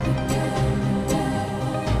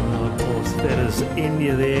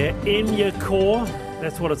Enya there. Enya Core,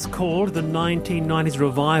 that's what it's called. The 1990s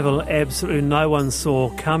revival absolutely no one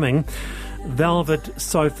saw coming. Velvet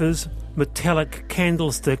sofas, metallic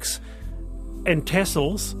candlesticks and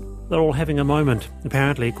tassels. They're all having a moment,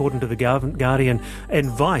 apparently, according to the Guardian.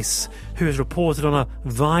 And Vice, who has reported on a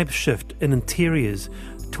vibe shift in interiors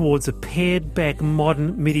towards a pared-back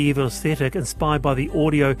modern medieval aesthetic inspired by the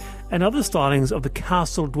audio and other stylings of the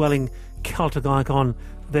castle-dwelling Celtic icon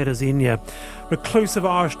that is Enya. Reclusive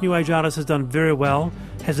Irish New Age artist has done very well,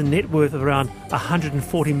 has a net worth of around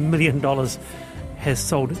 $140 million, has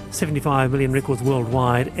sold 75 million records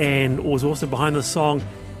worldwide, and was also behind the song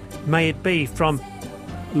May It Be from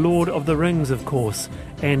Lord of the Rings, of course.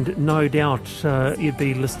 And no doubt you'd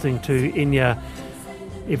be listening to Enya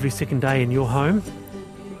every second day in your home.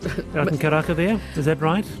 Out in Karaka there, is that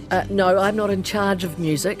right? No, I'm not in charge of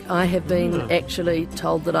music. I have been actually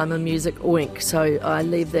told that I'm a music oink, so I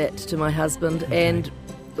leave that to my husband, and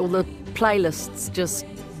all the playlists just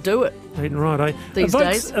do it. Right, These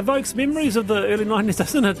days. Evokes memories of the early 90s,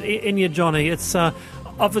 doesn't it, Enya, Johny? It's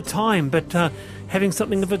of a time, but having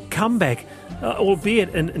something of a comeback,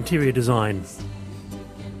 albeit in interior design.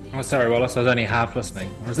 Oh, sorry, Wallace, I was only half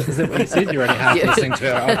listening. Is that what you said? You're only half listening to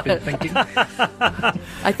it. I've been thinking.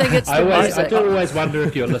 I think it's the music. I do always wonder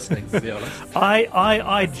if you're listening, to be honest.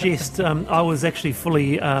 I jest. I was actually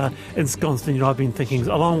fully ensconced in I've been thinking,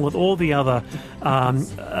 along with all the other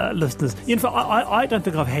listeners. In fact, I don't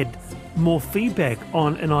think I've had more feedback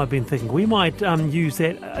on and I've been thinking. We might use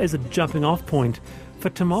that as a jumping off point for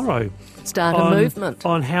tomorrow. Start a movement.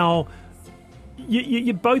 On how...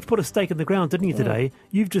 You both put a stake in the ground, didn't you, today?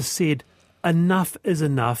 You've just said enough is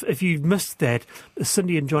enough. If you've missed that,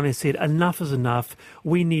 Cindy and Johnny said enough is enough.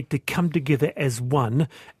 We need to come together as one,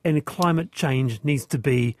 and climate change needs to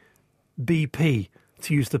be BP,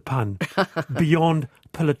 to use the pun, beyond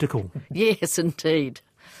political. Yes, indeed.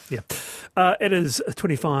 Yeah. It is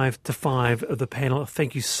 25 to 5 of the panel.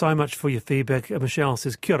 Thank you so much for your feedback. Michelle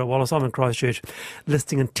says, Kia ora, Wallace. I'm in Christchurch,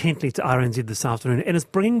 listening intently to RNZ this afternoon, and it's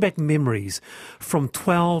bringing back memories from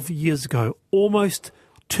 12 years ago, almost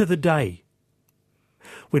to the day,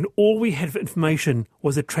 when all we had for information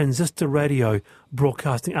was a transistor radio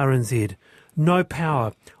broadcasting RNZ. No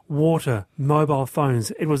power, water, mobile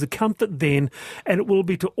phones. It was a comfort then, and it will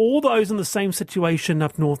be to all those in the same situation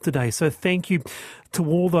up north today. So thank you to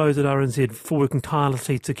all those at RNZ for working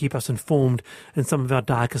tirelessly to keep us informed in some of our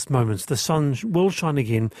darkest moments. The sun will shine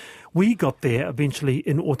again. We got there eventually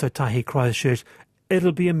in Otautahi, Christchurch.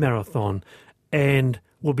 It'll be a marathon, and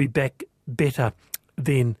we'll be back better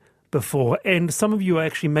than before. And some of you are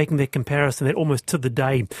actually making that comparison, that almost to the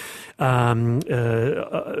day reminder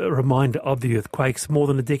of the earthquakes. More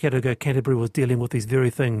than a decade ago, Canterbury was dealing with these very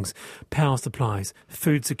things: power supplies,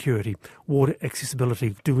 food security, water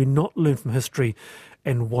accessibility. Do we not learn from history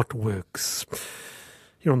and what works?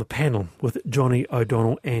 You're on the panel with Johny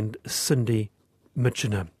O'Donnell and Cindy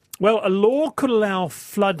Mitchener. Well, a law could allow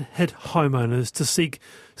flood-hit homeowners to seek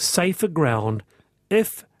safer ground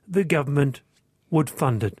if the government would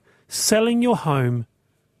fund it. Selling your home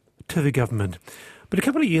to the government. But a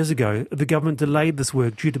couple of years ago, the government delayed this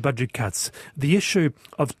work due to budget cuts. The issue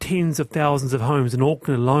of tens of thousands of homes in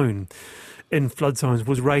Auckland alone in flood zones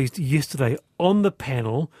was raised yesterday on the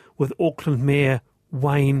panel with Auckland Mayor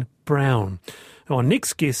Wayne Brown. Our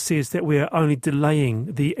next guest says that we are only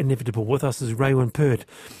delaying the inevitable. With us is Rowan Pert,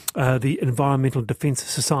 the Environmental Defence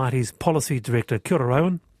Society's Policy Director. Kia ora,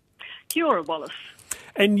 Rowan. Kia ora, Wallace.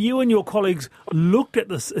 And you and your colleagues looked at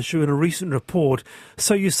this issue in a recent report.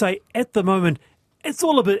 So you say at the moment it's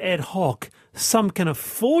all a bit ad hoc. Some can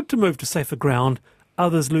afford to move to safer ground,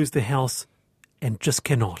 others lose their house and just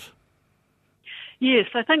cannot. Yes,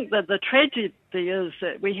 I think that the tragedy is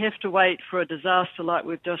that we have to wait for a disaster like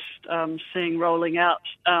we've just seen rolling out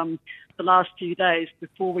the last few days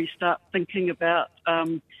before we start thinking about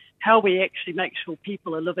how we actually make sure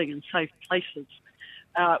people are living in safe places.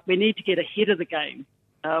 We need to get ahead of the game.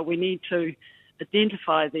 We need to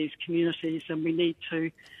identify these communities, and we need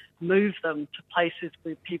to move them to places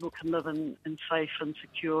where people can live in safe and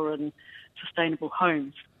secure and sustainable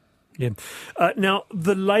homes. Yeah. Now,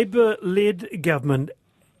 the Labour-led government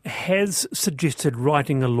has suggested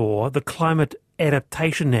writing a law, the Climate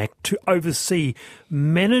Adaptation Act, to oversee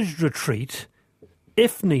managed retreat,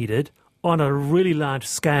 if needed, on a really large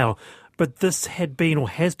scale. But this had been or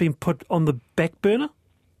has been put on the back burner?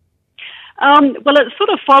 Well, it's sort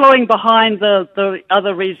of following behind the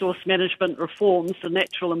other resource management reforms, the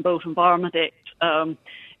Natural and Built Environment Act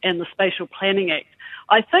and the Spatial Planning Act.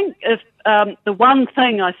 I think if the one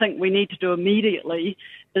thing I think we need to do immediately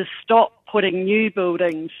is stop putting new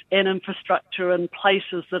buildings and infrastructure in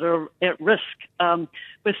places that are at risk.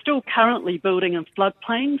 We're still currently building in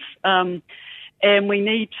floodplains, and we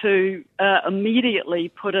need to immediately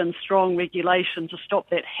put in strong regulation to stop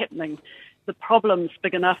that happening. The problem's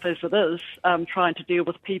big enough as it is, trying to deal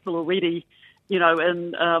with people already, in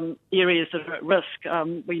areas that are at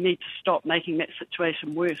risk. We need to stop making that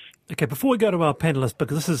situation worse. Okay, before we go to our panellists,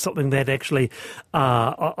 because this is something that actually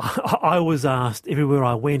I was asked everywhere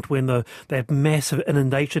I went when that massive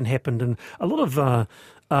inundation happened and a lot of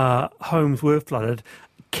homes were flooded,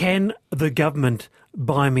 can the government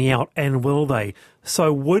buy me out, and will they?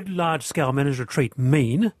 So would large-scale managed retreat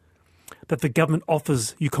mean that the government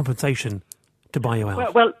offers you compensation to buy you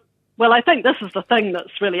out? Well, I think this is the thing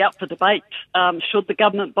that's really up for debate. Should the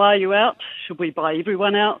government buy you out? Should we buy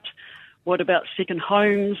everyone out? What about second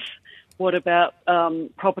homes? What about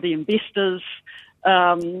property investors?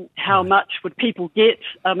 How much would people get?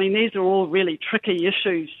 I mean, these are all really tricky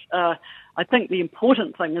issues. I think the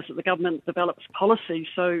important thing is that the government develops policy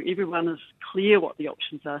so everyone is clear what the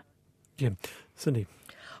options are. Yeah. Cindy.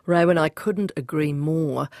 Raewyn, I couldn't agree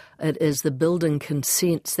more. It is the building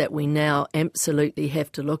consents that we now absolutely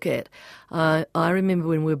have to look at. I remember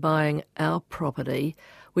when we were buying our property,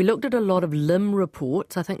 we looked at a lot of LIM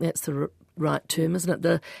reports. I think that's the right term, isn't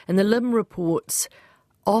it? And the LIM reports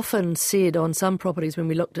often said on some properties when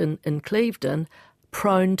we looked in Clevedon,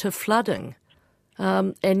 prone to flooding.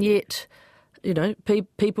 And yet,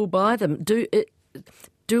 people buy them.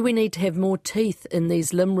 Do we need to have more teeth in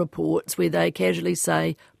these LIM reports where they casually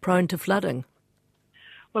say prone to flooding?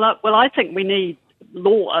 Well, I think we need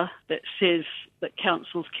law that says that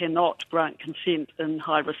councils cannot grant consent in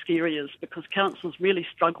high-risk areas because councils really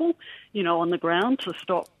struggle, on the ground to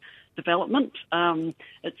stop development.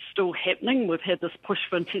 It's still happening. We've had this push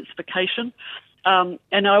for intensification. And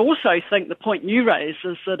I also think the point you raise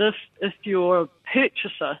is that if you're a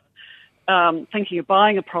purchaser thinking of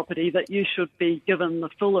buying a property, that you should be given the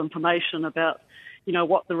full information about,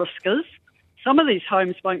 what the risk is. Some of these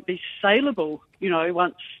homes won't be saleable,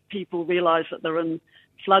 once people realise that they're in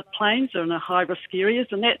floodplains or in high-risk areas,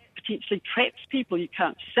 and that potentially traps people. You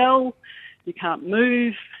can't sell, you can't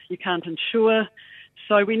move, you can't insure.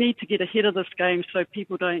 So we need to get ahead of this game so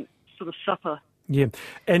people don't sort of suffer. Yeah,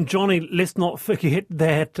 and Johny, let's not forget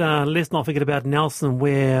that. Let's not forget about Nelson,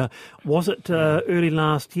 where was it early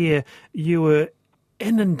last year? You were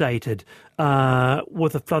inundated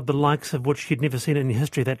with a flood the likes of which you'd never seen in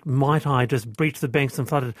history. That Might I just breached the banks and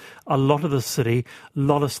flooded a lot of the city, a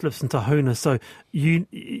lot of slips into Hoona. So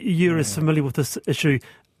you're as familiar with this issue,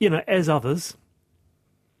 as others.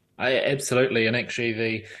 Absolutely, and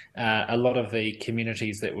actually a lot of the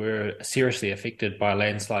communities that were seriously affected by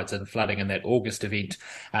landslides and flooding in that August event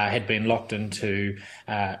had been locked into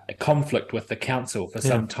a conflict with the council for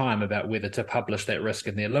some time about whether to publish that risk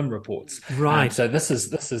in their LIM reports. Right. So this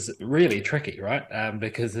is really tricky, right?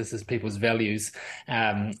 Because this is people's values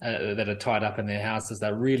that are tied up in their houses.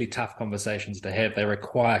 They're really tough conversations to have. They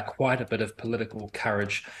require quite a bit of political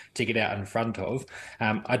courage to get out in front of.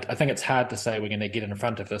 I think it's hard to say we're going to get in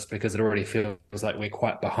front of this because it already feels like we're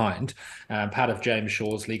quite behind. Part of James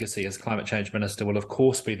Shaw's legacy as Climate Change Minister will of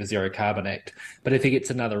course be the Zero Carbon Act, but if he gets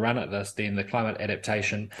another run at this, then the Climate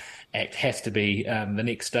Adaptation Act has to be the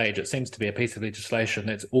next stage. It seems to be a piece of legislation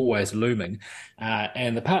that's always looming,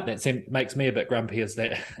 and the part that makes me a bit grumpy is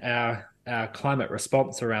that our climate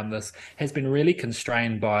response around this has been really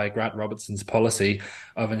constrained by Grant Robertson's policy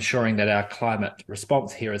of ensuring that our climate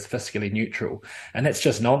response here is fiscally neutral. And that's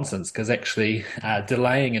just nonsense, because actually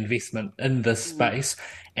delaying investment in this space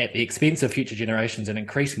at the expense of future generations and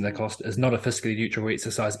increasing the cost is not a fiscally neutral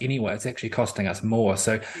exercise anyway. It's actually costing us more.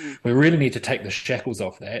 So we really need to take the shackles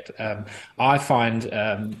off that. I find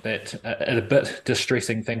that a bit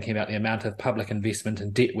distressing thinking about the amount of public investment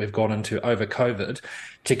and debt we've gone into over COVID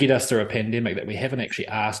to get us through a pandemic that we haven't actually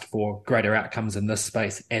asked for greater outcomes in this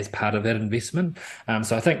space as part of that investment.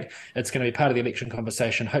 So I think it's going to be part of the election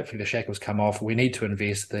conversation. Hopefully the shackles come off. We need to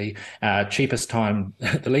invest. The cheapest time,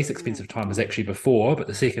 the least expensive time is actually before, but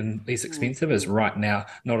the second least expensive is right now,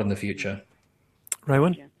 not in the future.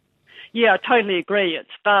 Raewyn? Yeah, I totally agree.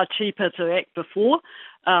 It's far cheaper to act before,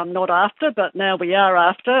 not after, but now we are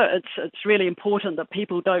after. It's really important that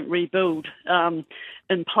people don't rebuild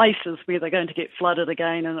in places where they're going to get flooded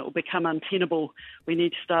again and it will become untenable. We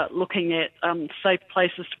need to start looking at safe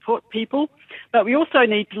places to put people. But we also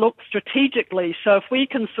need to look strategically. So if we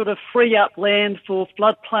can sort of free up land for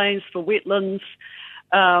floodplains, for wetlands,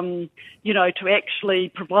 to actually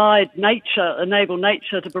provide enable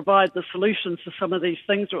nature to provide the solutions to some of these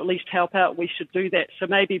things, or at least help out, we should do that. So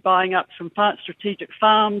maybe buying up some strategic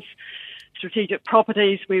farms, strategic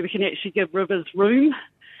properties where we can actually give rivers room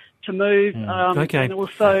to move. Okay. And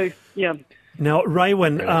also, Now,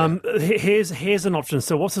 Raywin, here's an option.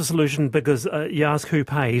 So what's the solution? Because you ask who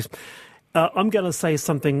pays. I'm going to say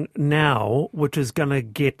something now which is going to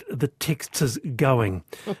get the texters going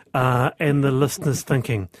and the listeners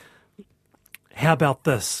thinking. How about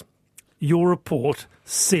this? Your report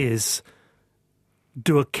says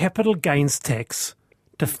do a capital gains tax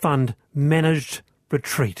to fund managed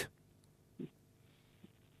retreat.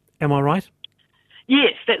 Am I right?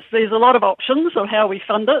 Yes, there's a lot of options of how we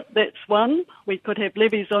fund it. That's one. We could have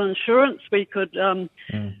levies on insurance. We could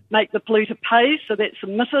make the polluter pay, so that's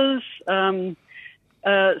emitters.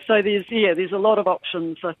 So there's a lot of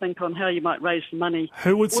options, I think, on how you might raise the money.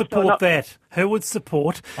 Who would support that? Who would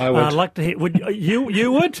support? I would. I'd like to hear. Would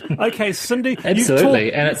you would? Okay, Cindy.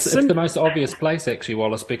 Absolutely, and it's the most obvious place actually,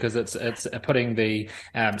 Wallace, because it's putting the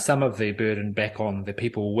some of the burden back on the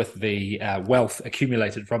people with the wealth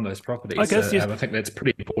accumulated from those properties. Okay, I think that's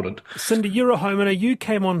pretty important. Cindy, you're a homeowner. You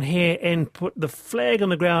came on here and put the flag on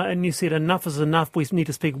the ground, and you said enough is enough. We need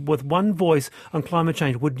to speak with one voice on climate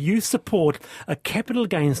change. Would you support a capital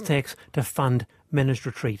gains tax to fund managed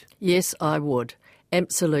retreat? Yes, I would.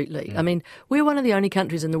 Absolutely. I mean, we're one of the only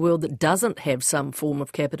countries in the world that doesn't have some form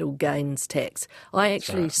of capital gains tax. I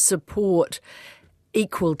actually support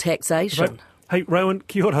equal taxation. Right. Hey, Rowan,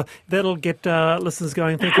 kia ora. That'll get listeners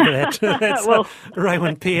going. Thank you for that. That's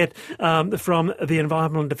Rowan Peart from the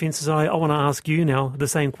Environmental Defence Society. I want to ask you now the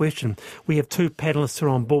same question. We have two panellists who are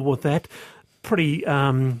on board with that. Pretty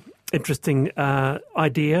interesting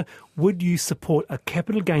idea. Would you support a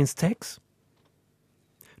capital gains tax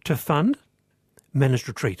to fund managed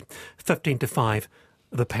retreat? 15-5,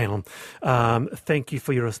 the panel. Thank you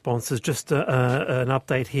for your responses. Just an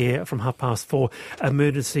update here from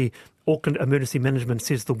 4:30. Auckland Emergency Management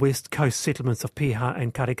says the west coast settlements of Piha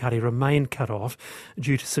and Karikari remain cut off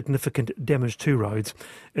due to significant damage to roads.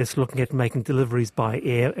 It's looking at making deliveries by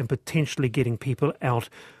air and potentially getting people out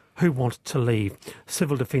who want to leave.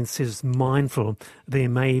 Civil Defence says it's mindful there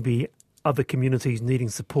may be other communities needing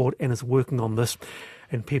support and is working on this,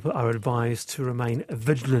 and people are advised to remain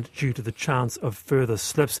vigilant due to the chance of further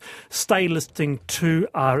slips. Stay listening to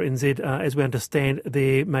RNZ. As we understand,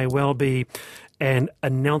 there may well be an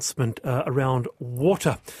announcement around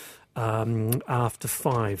water after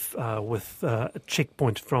 5 with a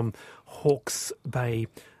checkpoint from Hawke's Bay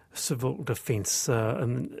Civil Defence.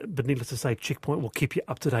 But needless to say, Checkpoint will keep you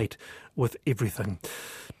up to date with everything.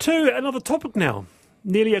 To another topic now.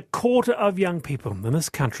 Nearly a quarter of young people in this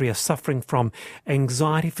country are suffering from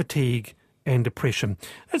anxiety, fatigue and depression.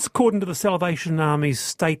 That's according to the Salvation Army's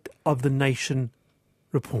State of the Nation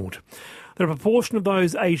report. The proportion of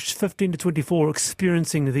those aged 15 to 24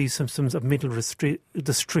 experiencing these symptoms of mental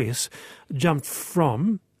distress jumped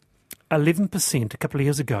from 11% a couple of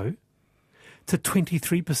years ago to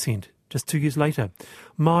 23% just 2 years later.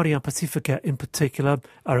 Māori and Pacifica in particular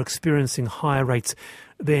are experiencing higher rates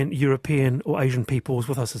than European or Asian peoples.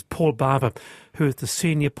 With us is Paul Barber, who is the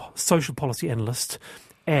Senior Social Policy Analyst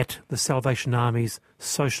at the Salvation Army's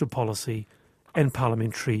Social Policy and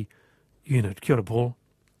Parliamentary Unit. Kia ora, Paul.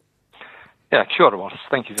 Yeah, kia ora, Wallace.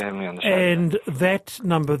 Thank you for having me on the show. And that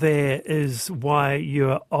number there is why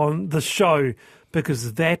you're on the show,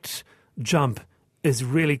 because that jump is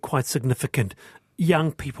really quite significant.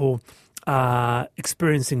 Young people are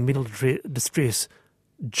experiencing mental distress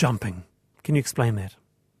jumping. Can you explain that?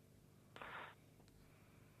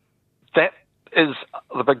 That is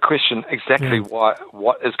the big question, exactly what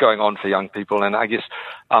is going on for young people. And I guess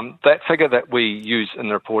that figure that we use in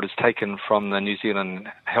the report is taken from the New Zealand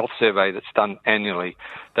Health Survey that's done annually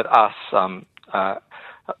that asks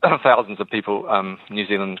thousands of people New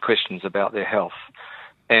Zealand questions about their health.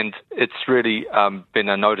 And it's really been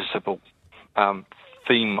a noticeable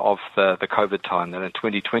theme of the COVID time, that in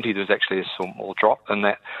 2020 there was actually a small drop in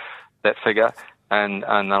that figure, and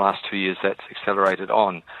in the last 2 years that's accelerated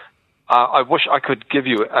on. I wish I could give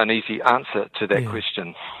you an easy answer to that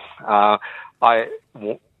question. I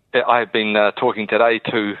have been talking today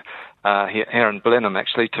to here in Blenheim,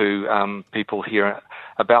 actually, to people here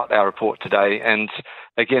about our report today, and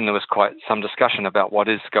again there was quite some discussion about what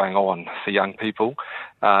is going on for young people,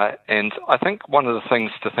 and I think one of the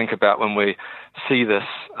things to think about when we see this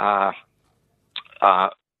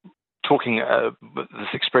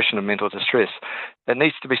this expression of mental distress, it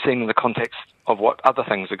needs to be seen in the context of what other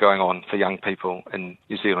things are going on for young people in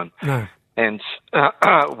New Zealand. No. And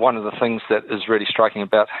one of the things that is really striking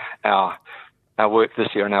about our work this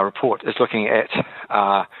year in our report is looking at,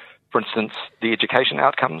 for instance, the education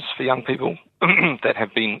outcomes for young people that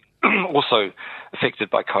have been also affected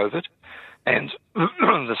by COVID. and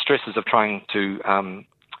the stresses of trying to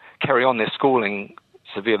carry on their schooling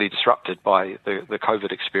severely disrupted by the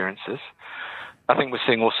COVID experiences. I think we're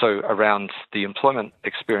seeing also around the employment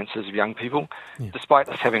experiences of young people. Yeah. Despite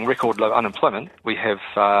us having record low unemployment, we have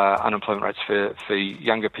unemployment rates for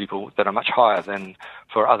younger people that are much higher than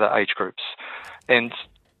for other age groups. And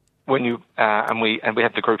when you and we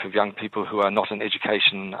have the group of young people who are not in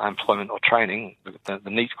education, employment or training, the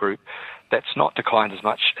NEET group, that's not declined as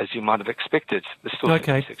much as you might have expected. There's still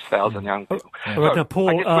 56,000 young people. Right, now, Paul,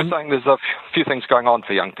 I guess we're saying there's a few things going on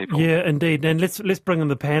for young people. Yeah, indeed. And let's bring in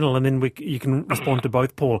the panel, and then you can respond to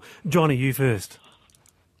both. Paul, Johny, you first.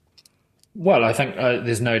 Well, I think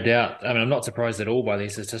there's no doubt. I mean, I'm not surprised at all by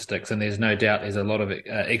these statistics, and there's no doubt there's a lot of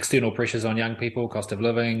external pressures on young people, cost of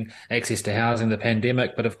living, access to housing, the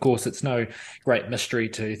pandemic. But of course, it's no great mystery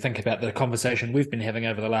to think about the conversation we've been having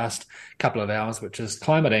over the last couple of hours, which is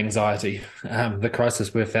climate anxiety, the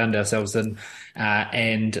crisis we've found ourselves in,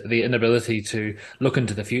 and the inability to look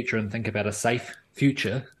into the future and think about a safe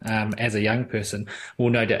future as a young person will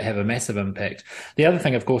no doubt have a massive impact. The other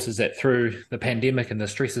thing, of course, is that through the pandemic and the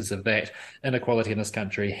stresses of that, inequality in this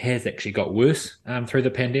country has actually got worse through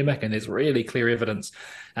the pandemic, and there's really clear evidence,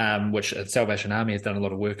 which Salvation Army has done a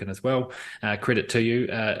lot of work in as well, credit to you,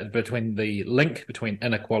 between the link between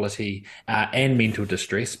inequality and mental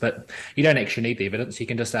distress. But you don't actually need the evidence. You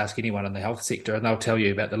can just ask anyone in the health sector and they'll tell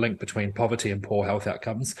you about the link between poverty and poor health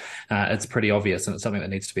outcomes. It's pretty obvious, and it's something that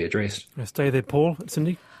needs to be addressed. Stay there, Paul.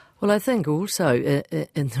 Cindy? Well, I think also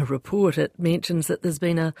in the report it mentions that there's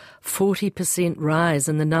been a 40% rise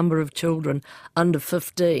in the number of children under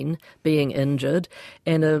 15 being injured,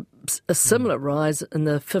 and a similar rise in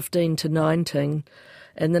the 15 to 19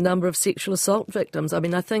 and the number of sexual assault victims. I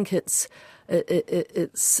mean, I think it's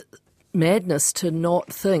madness to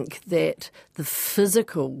not think that the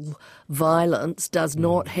physical violence does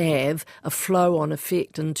not have a flow-on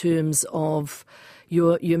effect in terms of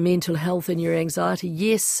your mental health and your anxiety.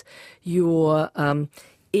 Yes, your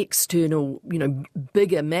external,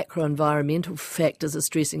 bigger macro environmental factors are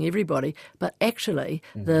stressing everybody, but actually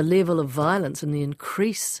the level of violence and the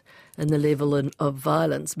increase in the level of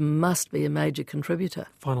violence must be a major contributor.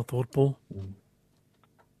 Final thought, Paul?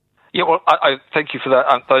 Yeah, well, I thank you for that,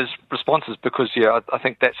 those responses, because, I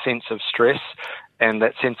think that sense of stress and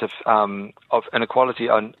that sense of inequality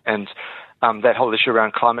and that whole issue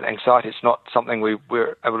around climate anxiety, it's not something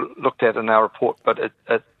we're looked at in our report, but it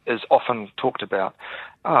is often talked about.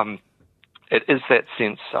 It is that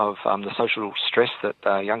sense of the social stress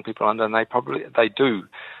that young people are under, and they do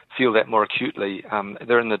feel that more acutely.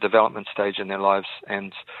 They're in the development stage in their lives,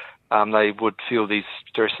 and they would feel these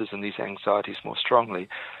stresses and these anxieties more strongly.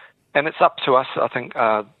 And it's up to us, I think,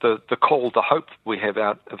 the call, the hope we have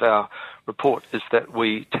out of our report is that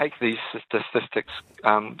we take these statistics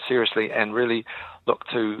seriously and really look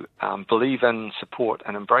to believe in, support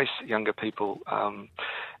and embrace younger people.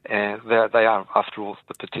 And they are, after all,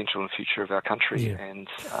 the potential and future of our country. Yeah. And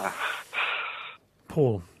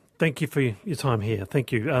Paul, thank you for your time here.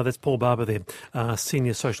 Thank you. That's Paul Barber there,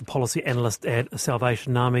 Senior Social Policy Analyst at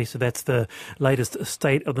Salvation Army. So that's the latest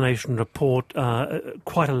State of the Nation report.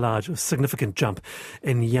 Quite a large, significant jump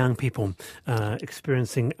in young people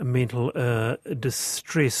experiencing mental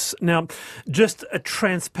distress. Now, just a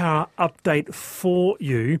Transpower update for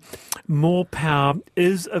you. More power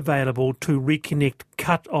is available to reconnect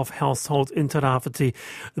cut-off households in Te Rāwhiti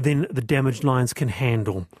than the damaged lines can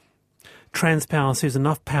handle. Transpower says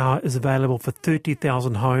enough power is available for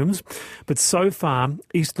 30,000 homes, but so far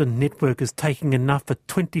Eastland Network is taking enough for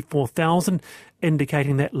 24,000,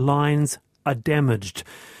 indicating that lines are damaged.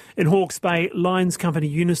 In Hawke's Bay, lines company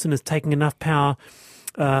Unison is taking enough taking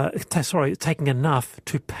enough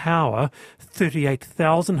to power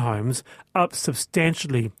 38,000 homes, up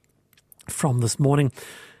substantially from this morning.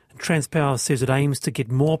 Transpower says it aims to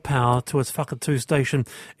get more power to its Whakatū station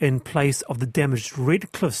in place of the damaged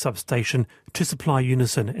Redcliffe substation to supply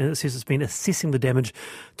Unison. And it says it's been assessing the damage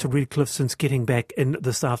to Redcliffe since getting back in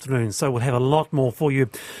this afternoon. So we'll have a lot more for you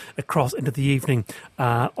across into the evening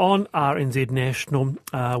on RNZ National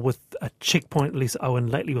with a Checkpoint, Lisa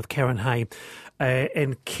Owen, lately with Karen Hay.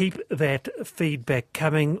 And keep that feedback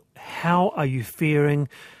coming. How are you faring?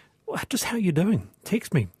 Just how are you doing?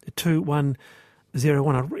 Text me at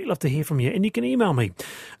 2101. I'd really love to hear from you. And you can email me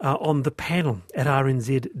on the panel at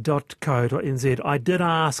rnz.co.nz. I did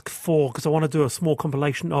ask for, because I want to do a small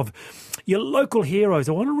compilation of your local heroes.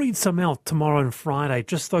 I want to read some out tomorrow and Friday,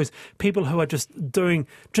 just those people who are just doing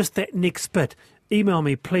just that next bit. Email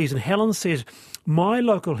me, please. And Helen says, my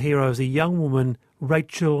local hero is a young woman,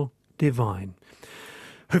 Rachel Devine,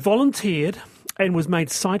 who volunteered and was made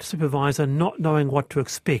site supervisor, not knowing what to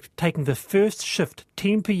expect, taking the first shift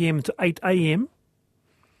 10 p.m. to 8 a.m.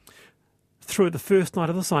 through the first night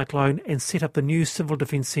of the cyclone and set up the new Civil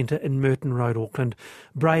Defence Centre in Merton Road, Auckland.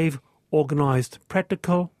 Brave, organised,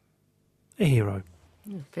 practical, a hero.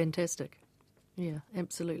 Yeah, fantastic. Yeah,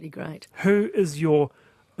 absolutely great. Who is your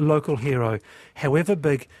local hero? However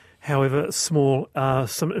big, however small,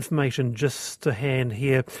 some information just to hand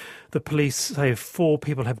here. The police say 4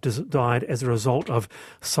 people have died as a result of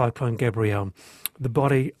Cyclone Gabrielle. The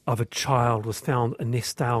body of a child was found in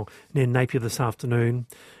Nestdale near Napier this afternoon,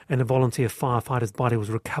 and a volunteer firefighter's body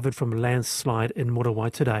was recovered from a landslide in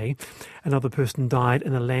Morawai today. Another person died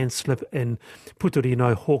in a landslip in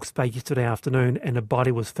Putorino, Hawke's Bay yesterday afternoon, and a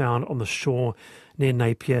body was found on the shore near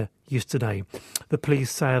Napier yesterday. The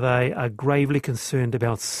police say they are gravely concerned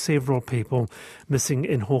about several people missing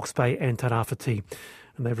in Hawke's Bay and Tairāwhiti.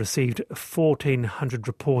 And they've received 1,400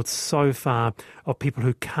 reports so far of people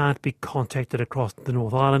who can't be contacted across the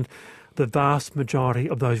North Island. The vast majority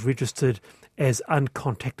of those registered as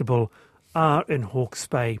uncontactable are in Hawke's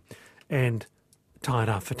Bay and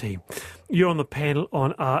Tairāwhiti. You're on the panel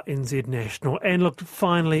on RNZ National. And look,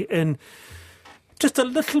 finally, in just a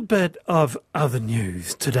little bit of other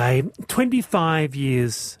news today, 25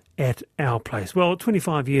 years at our place. Well,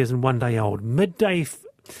 25 years and one day old. Midday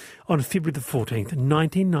on February the 14th,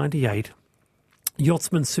 1998,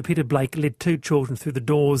 yachtsman Sir Peter Blake led 2 children through the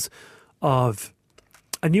doors of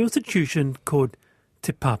a new institution called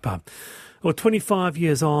Te Papa. Well, 25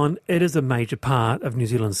 years on, it is a major part of New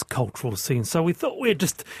Zealand's cultural scene. So we thought we'd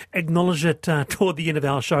just acknowledge it toward the end of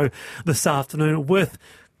our show this afternoon with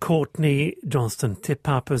Courtney Johnston, Te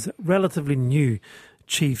Papa's relatively new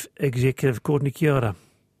Chief Executive. Courtney, kia ora.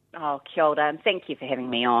 Oh, kia ora, and thank you for having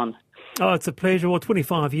me on. Oh, it's a pleasure. Well,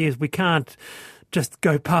 25 years, we can't just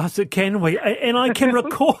go past it, can we? And I can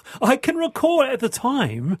recall at the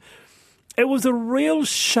time, it was a real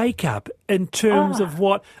shake-up in terms of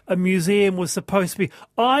what a museum was supposed to be.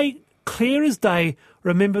 I, clear as day,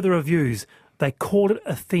 remember the reviews. They called it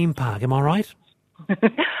a theme park. Am I right?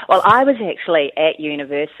 Well, I was actually at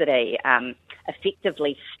university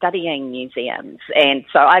effectively studying museums, and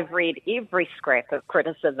so I've read every scrap of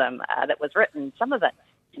criticism that was written. Some of it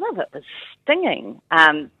was stinging,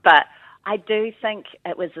 but I do think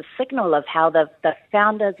it was a signal of how the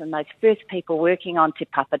founders and those first people working on Te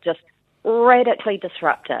Papa just radically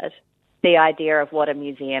disrupted the idea of what a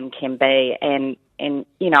museum can be, and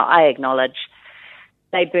you know, I acknowledge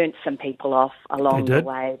they burnt some people off along the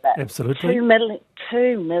way, but absolutely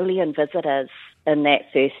 2 million visitors in that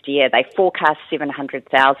first year. They forecast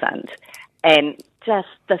 700,000, and just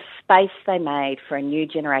the space they made for a new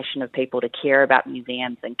generation of people to care about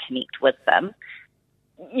museums and connect with them,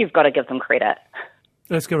 you've got to give them credit.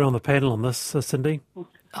 Let's go around the panel on this, Cindy.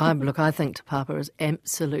 Look, I think Te Papa is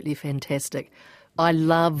absolutely fantastic. I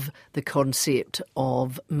love the concept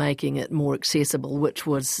of making it more accessible, which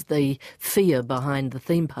was the fear behind the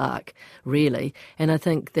theme park, really. And I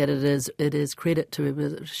think that it is credit to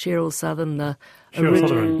Cheryl Southern.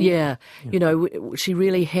 Yeah, you know, she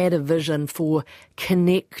really had a vision for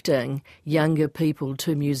connecting younger people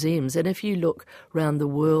to museums. And if you look around the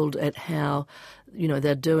world at how, you know,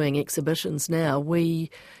 they're doing exhibitions now,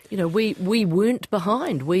 we weren't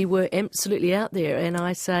behind. We were absolutely out there. And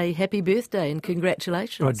I say happy birthday and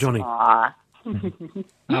congratulations. Right, Johny.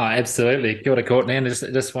 Oh, absolutely. Kia ora, Courtney. And I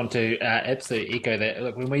just want to absolutely echo that.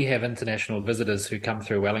 Look, when we have international visitors who come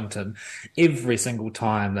through Wellington, every single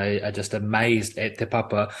time they are just amazed at Te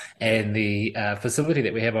Papa and the facility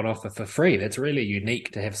that we have on offer for free. That's really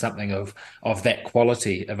unique to have something of that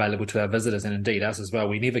quality available to our visitors, and indeed us as well.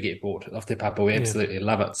 We never get bored of Te Papa. We absolutely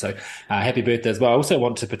love it. So happy birthday as well. I also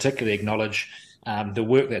want to particularly acknowledge the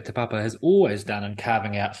work that Te Papa has always done in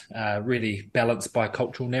carving out really balanced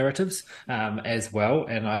bicultural narratives as well.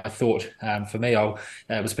 And I thought, for me,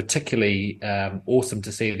 it was particularly awesome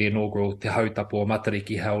to see the inaugural Te Hautapua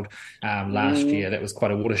Matariki held last year. That was quite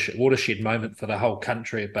a watershed moment for the whole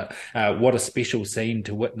country. But what a special scene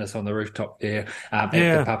to witness on the rooftop there at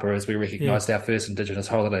Te Papa as we recognised our first Indigenous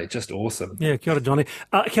holiday. Just awesome. Yeah, kia ora, Johny.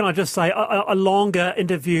 Can I just say, a longer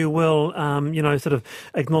interview will, sort of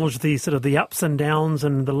acknowledge the ups and downs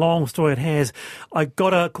and the long story it has. I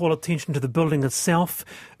got to call attention to the building itself.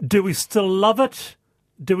 Do we still love it?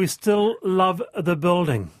 Do we still love the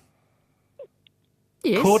building?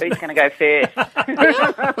 Yes. Who's going to go first?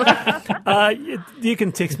 You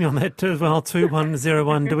can text me on that too as well,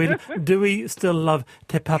 2101. Do we still love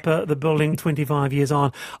Te Papa, the building, 25 years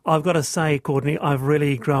on? I've got to say, Courtney, I've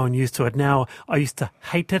really grown used to it. Now, I used to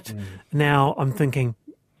hate it. Now I'm thinking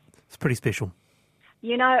it's pretty special.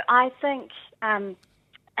 You know, I think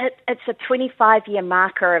it's a 25-year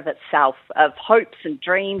marker of itself, of hopes and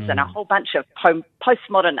dreams and a whole bunch of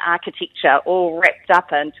postmodern architecture all wrapped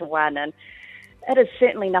up into one. And it is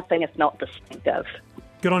certainly nothing if not distinctive.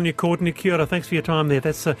 Good on you, Courtney. Kia ora. Thanks for your time there.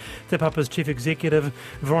 That's Te Papa's Chief Executive.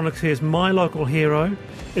 Veronica says, my local hero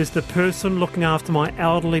is the person looking after my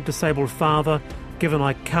elderly disabled father, given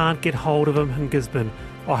I can't get hold of him in Gisborne.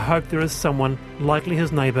 I hope there is someone, likely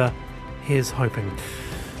his neighbour. Here's hoping.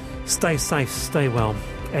 Stay safe, stay well,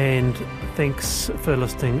 and thanks for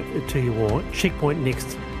listening to you all. Checkpoint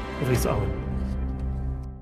next with Lisa Owen.